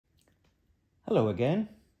Hello again.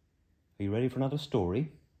 Are you ready for another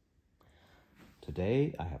story?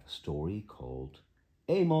 Today I have a story called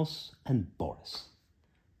Amos and Boris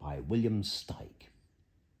by William Steig.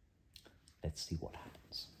 Let's see what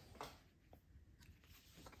happens.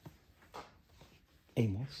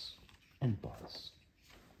 Amos and Boris.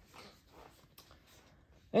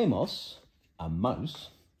 Amos, a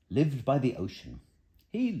mouse, lived by the ocean.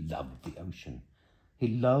 He loved the ocean. He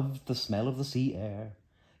loved the smell of the sea air.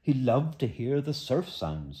 He loved to hear the surf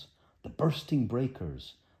sounds, the bursting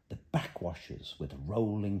breakers, the backwashes with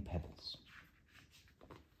rolling pebbles.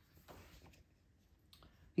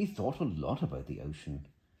 He thought a lot about the ocean,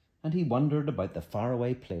 and he wondered about the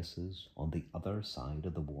faraway places on the other side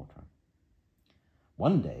of the water.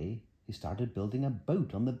 One day, he started building a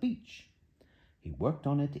boat on the beach. He worked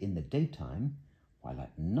on it in the daytime, while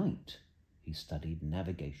at night he studied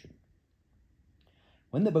navigation.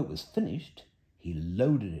 When the boat was finished, he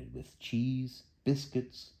loaded it with cheese,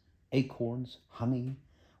 biscuits, acorns, honey,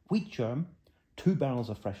 wheat germ, 2 barrels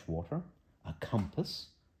of fresh water, a compass,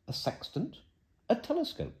 a sextant, a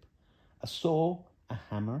telescope, a saw, a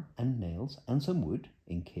hammer and nails, and some wood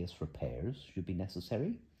in case repairs should be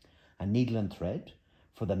necessary, a needle and thread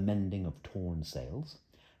for the mending of torn sails,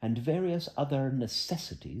 and various other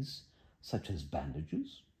necessities such as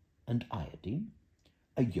bandages and iodine,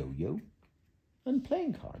 a yo-yo, and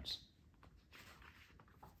playing cards.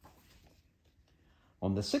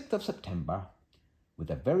 On the 6th of September, with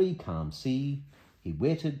a very calm sea, he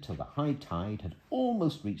waited till the high tide had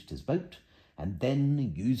almost reached his boat, and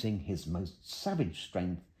then, using his most savage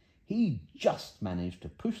strength, he just managed to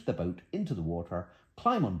push the boat into the water,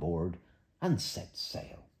 climb on board, and set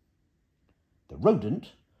sail. The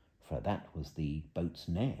Rodent, for that was the boat's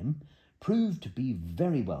name, proved to be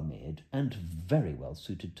very well made and very well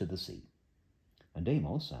suited to the sea. And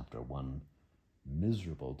Amos, after one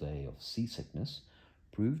miserable day of seasickness,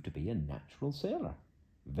 proved to be a natural sailor,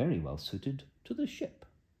 very well suited to the ship.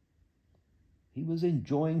 He was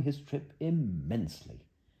enjoying his trip immensely.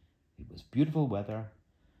 It was beautiful weather.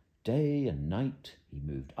 Day and night he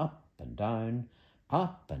moved up and down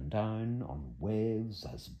on waves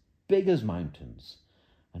as big as mountains,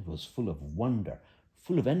 and was full of wonder,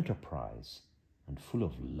 full of enterprise, and full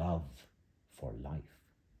of love for life.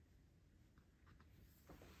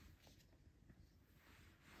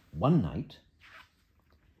 One night,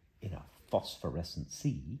 in a phosphorescent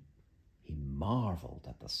sea, he marvelled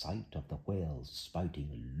at the sight of the whales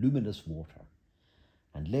spouting luminous water,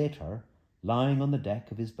 and later, lying on the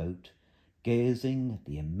deck of his boat, gazing at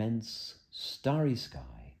the immense starry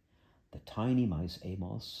sky, the tiny mouse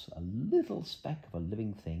Amos, a little speck of a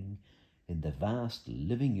living thing in the vast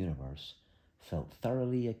living universe, felt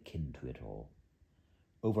thoroughly akin to it all.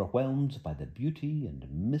 Overwhelmed by the beauty and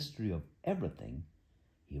mystery of everything,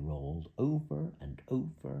 he rolled over and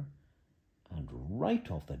over and right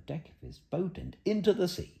off the deck of his boat and into the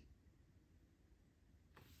sea.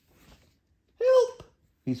 "Help!"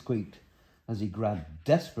 he squeaked as he grabbed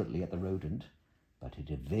desperately at the rodent, but it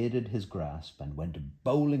evaded his grasp and went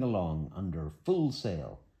bowling along under full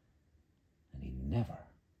sail, and he never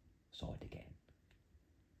saw it again.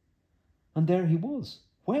 And there he was.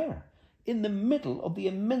 Where? In the middle of the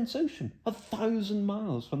immense ocean, 1,000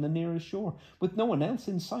 miles from the nearest shore, with no one else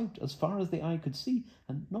in sight as far as the eye could see,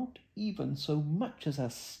 and not even so much as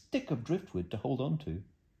a stick of driftwood to hold on to.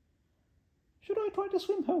 Should I try to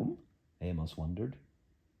swim home? Amos wondered.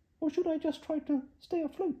 Or should I just try to stay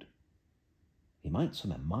afloat? He might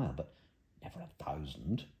swim a mile, but never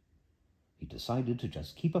 1,000. He decided to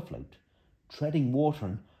just keep afloat, treading water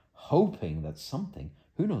and hoping that something,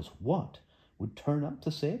 who knows what, would turn up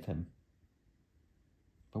to save him.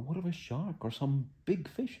 But what if a shark or some big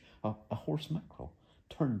fish, a horse mackerel,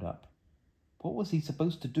 turned up? What was he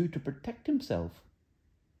supposed to do to protect himself?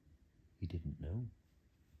 He didn't know.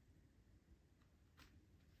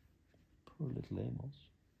 Poor little Amos.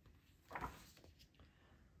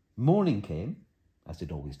 Morning came, as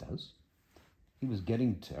it always does. He was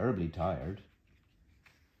getting terribly tired.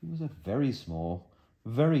 He was a very small,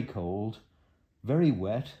 very cold, very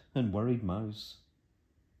wet and worried mouse.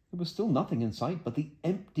 There was still nothing in sight but the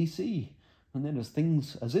empty sea, and then as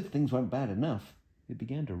if things weren't bad enough, it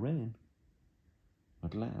began to rain.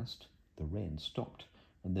 At last, the rain stopped,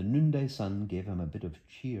 and the noonday sun gave him a bit of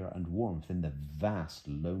cheer and warmth in the vast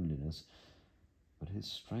loneliness, but his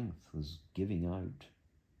strength was giving out.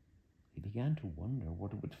 He began to wonder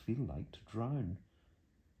what it would feel like to drown.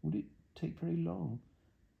 Would it take very long?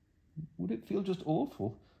 Would it feel just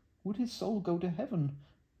awful? Would his soul go to heaven?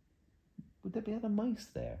 Would there be other mice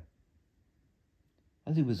there?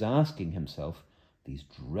 As he was asking himself, these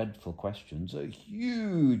dreadful questions, a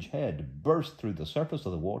huge head burst through the surface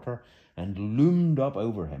of the water and loomed up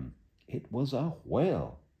over him. It was a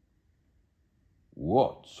whale.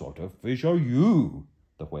 "What sort of fish are you?"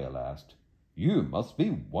 the whale asked. "You must be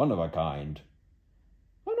one of a kind."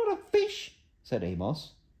 "I'm not a fish," said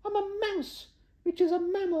Amos. "I'm a mouse, which is a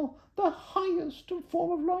mammal, the highest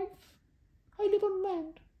form of life. I live on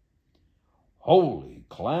land." "Holy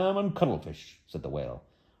clam and cuttlefish," said the whale.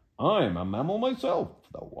 "I'm a mammal myself,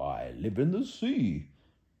 though I live in the sea.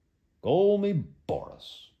 Call me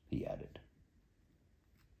Boris," he added.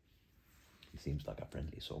 He seems like a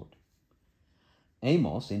friendly sort.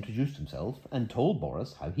 Amos introduced himself and told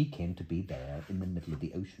Boris how he came to be there in the middle of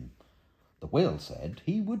the ocean. The whale said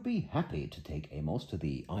he would be happy to take Amos to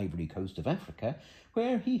the Ivory Coast of Africa,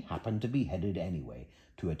 where he happened to be headed anyway,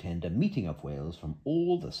 to attend a meeting of whales from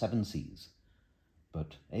all the 7 seas.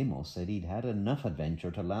 But Amos said he'd had enough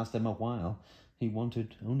adventure to last him a while. He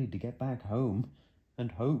wanted only to get back home,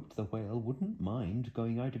 and hoped the whale wouldn't mind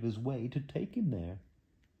going out of his way to take him there.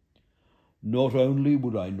 "Not only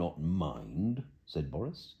would I not mind," said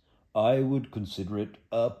Boris, "I would consider it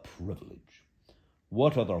a privilege.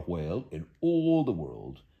 What other whale in all the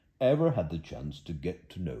world ever had the chance to get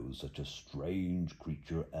to know such a strange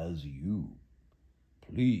creature as you?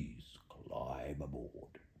 Please climb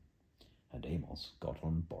aboard." And Amos got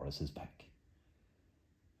on Boris's back.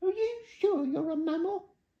 "Are you sure you're a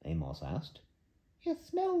mammal?" Amos asked. "You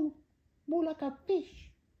smell more like a fish."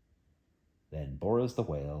 Then Boris the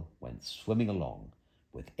whale went swimming along,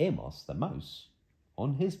 with Amos the mouse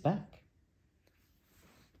on his back.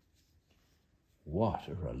 What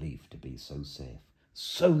a relief to be so safe,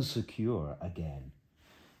 so secure again.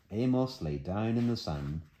 Amos lay down in the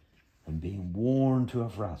sun, and being worn to a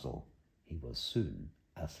frazzle, he was soon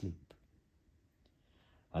asleep.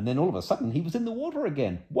 And then all of a sudden he was in the water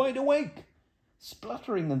again, wide awake,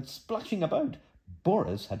 spluttering and splashing about.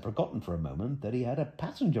 Boris had forgotten for a moment that he had a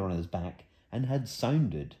passenger on his back and had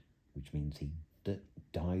sounded, which means he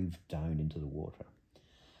dived down into the water.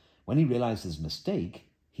 When he realized his mistake,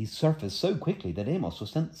 he surfaced so quickly that Amos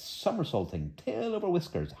was sent somersaulting, tail over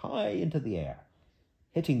whiskers, high into the air.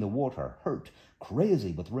 Hitting the water, hurt,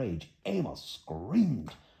 crazy with rage, Amos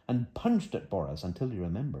screamed and punched at Boris until he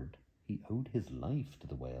remembered he owed his life to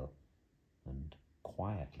the whale, and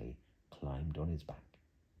quietly climbed on his back.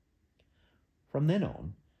 From then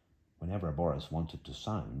on, whenever Boris wanted to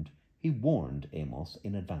sound, he warned Amos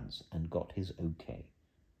in advance and got his okay,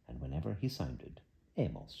 and whenever he sounded,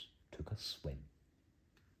 Amos took a swim.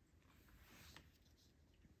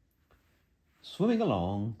 Swimming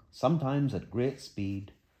along, sometimes at great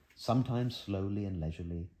speed, sometimes slowly and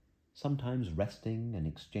leisurely, sometimes resting and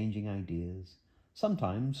exchanging ideas,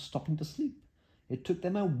 sometimes stopping to sleep, it took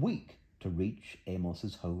them a week to reach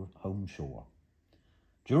Amos's home shore.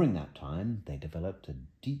 During that time, they developed a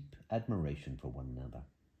deep admiration for one another.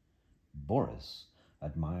 Boris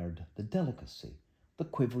admired the delicacy, the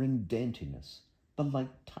quivering daintiness, the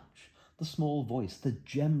light touch, the small voice, the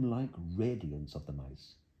gem-like radiance of the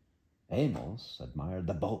mouse. Amos admired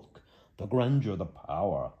the bulk, the grandeur, the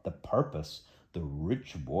power, the purpose, the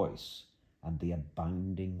rich voice, and the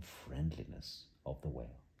abounding friendliness of the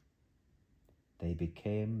whale. They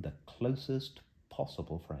became the closest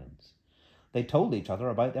possible friends. They told each other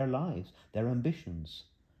about their lives, their ambitions.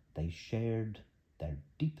 They shared their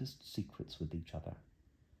deepest secrets with each other.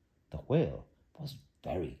 The whale was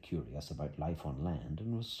very curious about life on land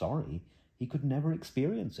and was sorry he could never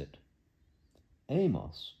experience it.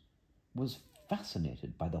 Amos was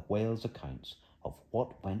fascinated by the whale's accounts of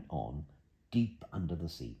what went on deep under the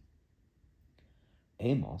sea.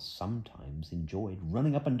 Amos sometimes enjoyed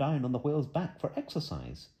running up and down on the whale's back for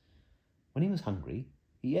exercise. When he was hungry,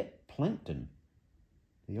 he ate plankton.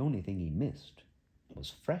 The only thing he missed was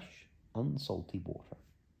fresh, unsalty water.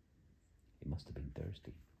 He must have been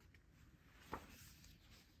thirsty.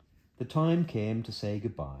 The time came to say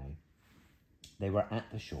goodbye. They were at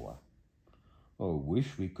the shore. "I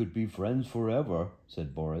wish we could be friends forever,"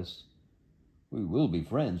 said Boris. "We will be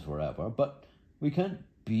friends forever, but we can't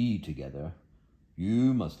be together.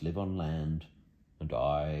 You must live on land, and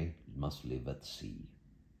I must live at sea.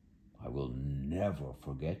 I will never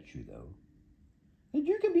forget you, though." "And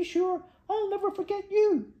you can be sure I'll never forget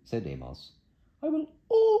you," said Amos. "I will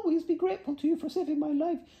always be grateful to you for saving my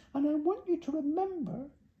life, and I want you to remember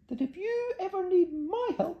that if you ever need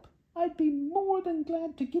my help, I'd be more than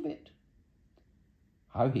glad to give it."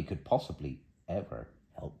 How he could possibly ever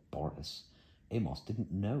help Boris, Amos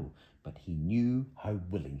didn't know, but he knew how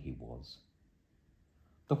willing he was.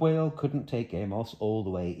 The whale couldn't take Amos all the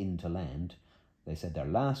way into land. They said their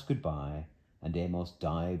last goodbye, and Amos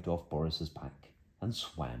dived off Boris's back and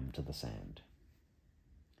swam to the sand.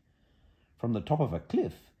 From the top of a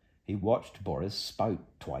cliff, he watched Boris spout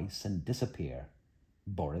twice and disappear.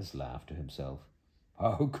 Boris laughed to himself.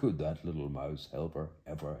 How could that little mouse helper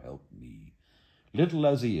ever help me? Little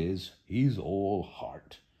as he is, he's all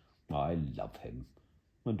heart. I love him,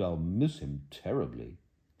 and I'll miss him terribly.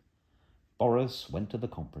 Boris went to the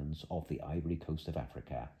conference off the Ivory Coast of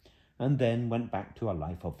Africa, and then went back to a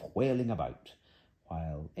life of whaling about,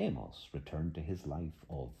 while Amos returned to his life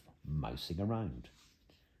of mousing around,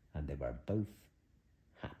 and they were both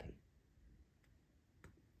happy.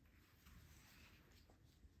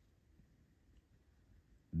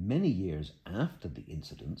 Many years after the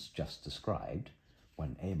incidents just described,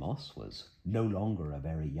 when Amos was no longer a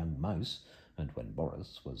very young mouse, and when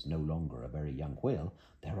Boris was no longer a very young whale,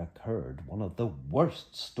 there occurred one of the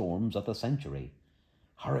worst storms of the century,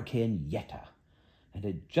 Hurricane Yetta, and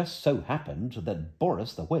it just so happened that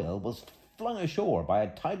Boris the whale was flung ashore by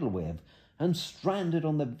a tidal wave and stranded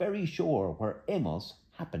on the very shore where Amos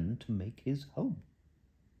happened to make his home.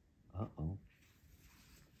 Uh-oh.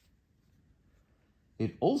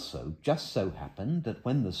 It also just so happened that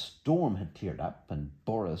when the storm had cleared up and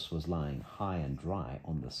Boris was lying high and dry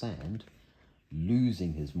on the sand,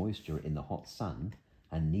 losing his moisture in the hot sun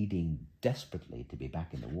and needing desperately to be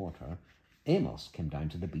back in the water, Amos came down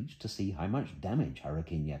to the beach to see how much damage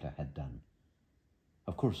Hurricane Yetta had done.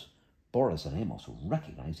 Of course, Boris and Amos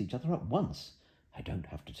recognized each other at once. I don't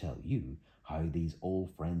have to tell you how these old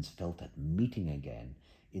friends felt at meeting again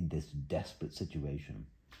in this desperate situation.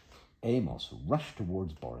 Amos rushed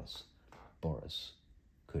towards Boris. Boris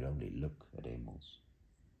could only look at Amos.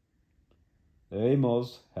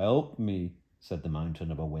 Amos, help me, said the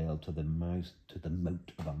mountain of a whale to the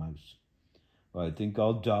moat of a mouse. I think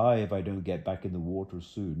I'll die if I don't get back in the water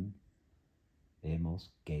soon. Amos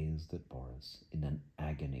gazed at Boris in an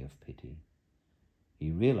agony of pity. He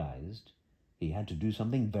realized he had to do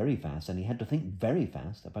something very fast, and he had to think very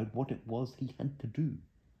fast about what it was he had to do.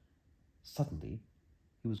 Suddenly,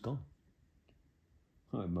 he was gone.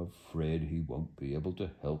 I'm afraid he won't be able to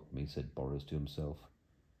help me, said Boris to himself.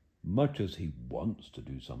 Much as he wants to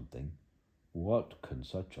do something, what can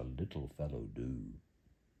such a little fellow do?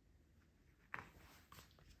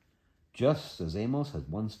 Just as Amos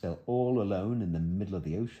had once felt all alone in the middle of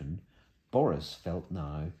the ocean, Boris felt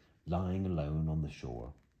now lying alone on the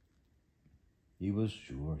shore. He was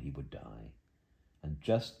sure he would die, and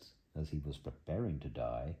just as he was preparing to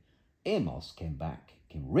die, Amos came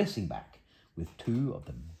racing back with two of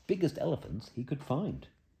the biggest elephants he could find.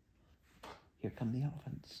 Here come the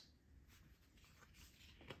elephants.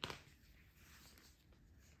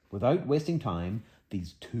 Without wasting time,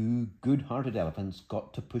 these two good-hearted elephants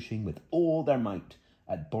got to pushing with all their might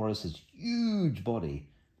at Boris's huge body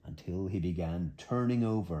until he began turning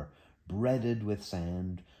over, breaded with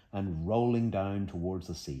sand, and rolling down towards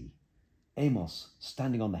the sea. Amos,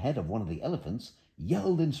 standing on the head of one of the elephants,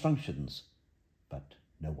 yelled instructions, but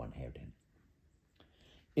no one heard him.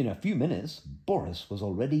 In a few minutes, Boris was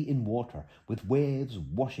already in water, with waves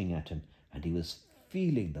washing at him, and he was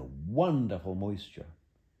feeling the wonderful moisture.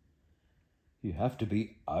 You have to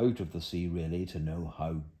be out of the sea, really, to know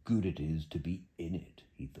how good it is to be in it,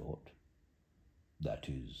 he thought. That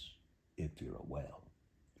is, if you're a whale.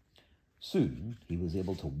 Soon he was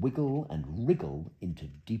able to wiggle and wriggle into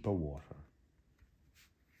deeper water.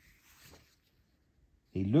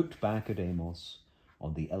 He looked back at Amos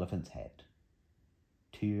on the elephant's head.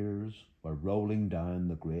 Tears were rolling down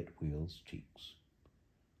the great whale's cheeks.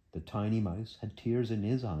 The tiny mouse had tears in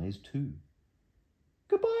his eyes too.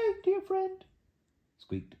 Goodbye, dear friend,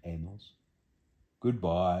 squeaked Amos.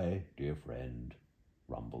 Goodbye, dear friend,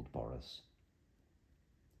 rumbled Boris.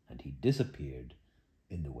 And he disappeared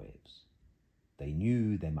in the waves. They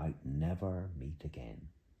knew they might never meet again.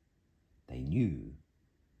 They knew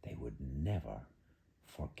they would never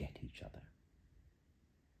forget each other.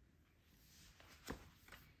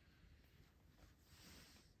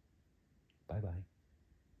 Bye-bye.